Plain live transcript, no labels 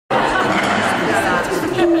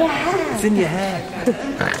in your hair. It's in your hair.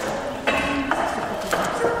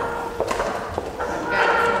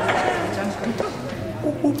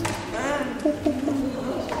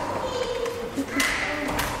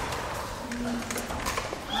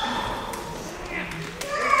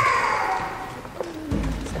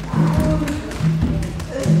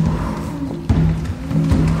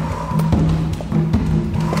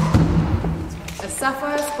 A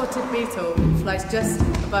sapphire-spotted beetle flies just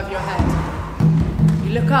above your head.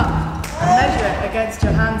 You look up and measure it against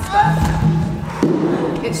your handspan.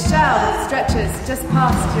 Its shell stretches just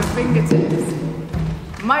past your fingertips.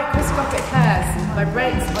 Microscopic hairs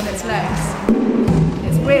vibrate on its legs.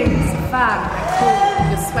 Its wings fan and cool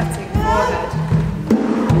your sweating forehead.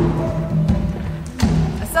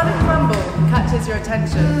 A sudden rumble catches your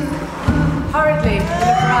attention. Hurriedly, you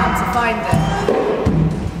look around to find it.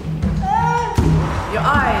 Your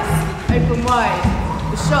eyes open wide,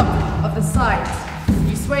 the shock of the sight.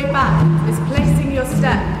 You sway back, misplacing your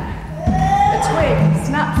step. A twig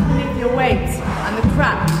snaps beneath your weight, and the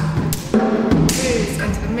crack moves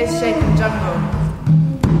into the misshapen jungle.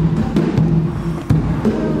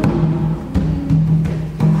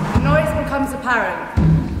 The noise becomes apparent.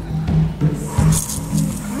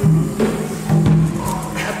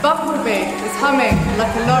 A bumblebee is humming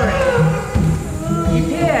like a lorry. You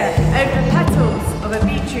peer over the petals of a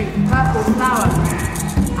beetroot purple flower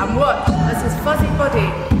and watch as his fuzzy body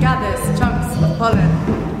gathers chunks of pollen.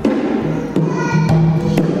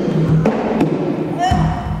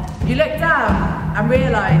 You look down and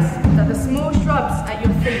realise that the small shrubs at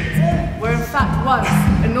your feet were in fact once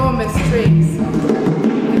enormous trees.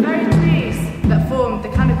 The very trees that formed the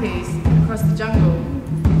canopies across the jungle.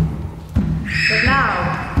 But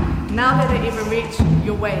now they don't even reach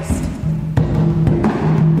your waist.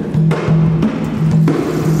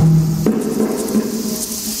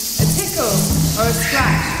 Or a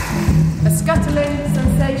scratch, a scuttling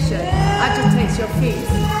sensation agitates your feet,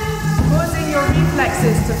 causing your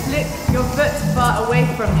reflexes to flick your foot far away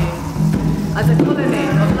from you, as a colony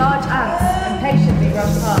of large ants impatiently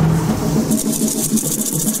run past.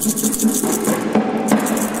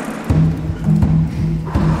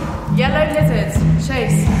 Yellow lizards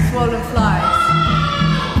chase swollen flies.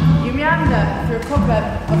 You meander through a cobweb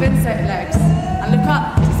of insect legs and look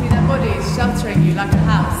up to see their bodies sheltering you like a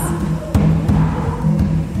house.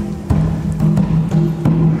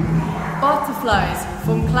 Butterflies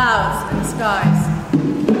form clouds in the skies.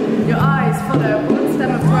 Your eyes follow a broad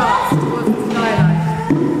stem of grass towards the skyline.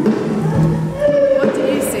 What do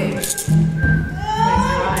you see? Close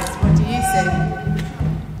your eyes. What do you see?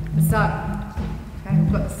 The sun.